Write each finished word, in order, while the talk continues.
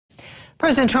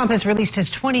President Trump has released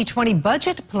his 2020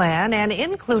 budget plan and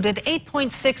included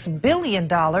 $8.6 billion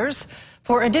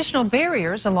for additional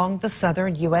barriers along the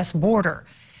southern U.S. border.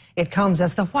 It comes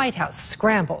as the White House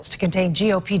scrambles to contain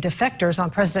GOP defectors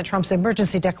on President Trump's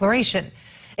emergency declaration.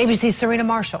 ABC's Serena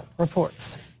Marshall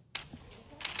reports.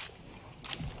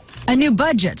 A new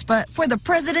budget, but for the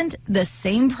president, the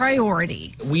same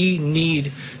priority. We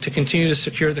need to continue to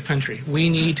secure the country. We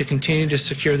need to continue to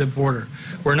secure the border.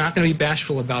 We're not going to be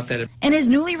bashful about that. In his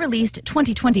newly released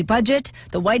 2020 budget,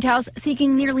 the White House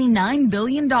seeking nearly $9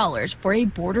 billion for a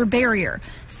border barrier,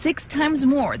 6 times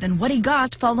more than what he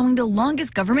got following the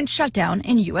longest government shutdown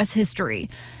in U.S. history.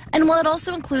 And while it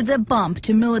also includes a bump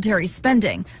to military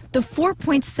spending, the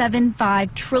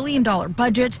 $4.75 trillion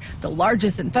budget, the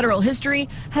largest in federal history,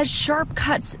 has sharp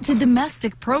cuts to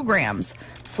domestic programs,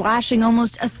 slashing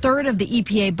almost a third of the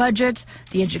EPA budget,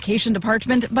 the Education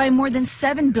Department by more than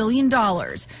 $7 billion,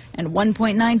 and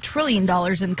 $1.9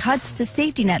 trillion in cuts to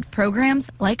safety net programs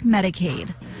like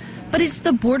Medicaid. But it's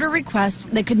the border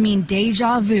request that could mean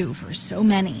deja vu for so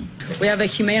many. We have a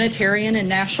humanitarian and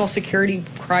national security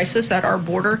crisis at our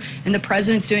border, and the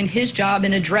president's doing his job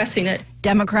in addressing it.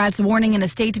 Democrats warning in a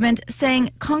statement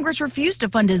saying Congress refused to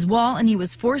fund his wall and he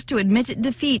was forced to admit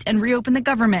defeat and reopen the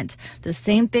government. The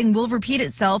same thing will repeat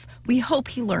itself. We hope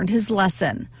he learned his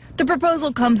lesson. The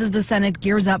proposal comes as the Senate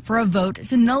gears up for a vote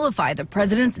to nullify the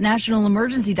president's national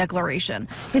emergency declaration,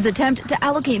 his attempt to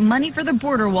allocate money for the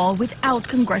border wall without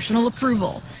congressional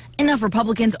approval. Enough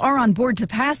Republicans are on board to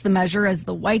pass the measure as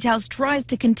the White House tries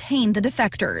to contain the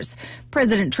defectors.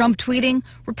 President Trump tweeting,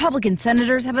 Republican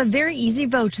senators have a very easy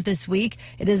vote this week.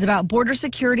 It is about border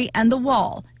security and the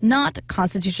wall, not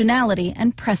constitutionality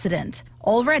and precedent.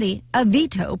 Already a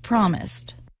veto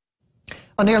promised.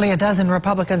 Well, nearly a dozen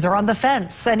Republicans are on the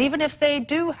fence, and even if they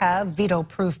do have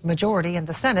veto-proof majority in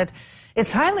the Senate,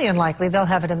 it's highly unlikely they'll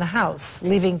have it in the House,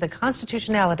 leaving the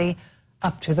constitutionality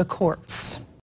up to the courts.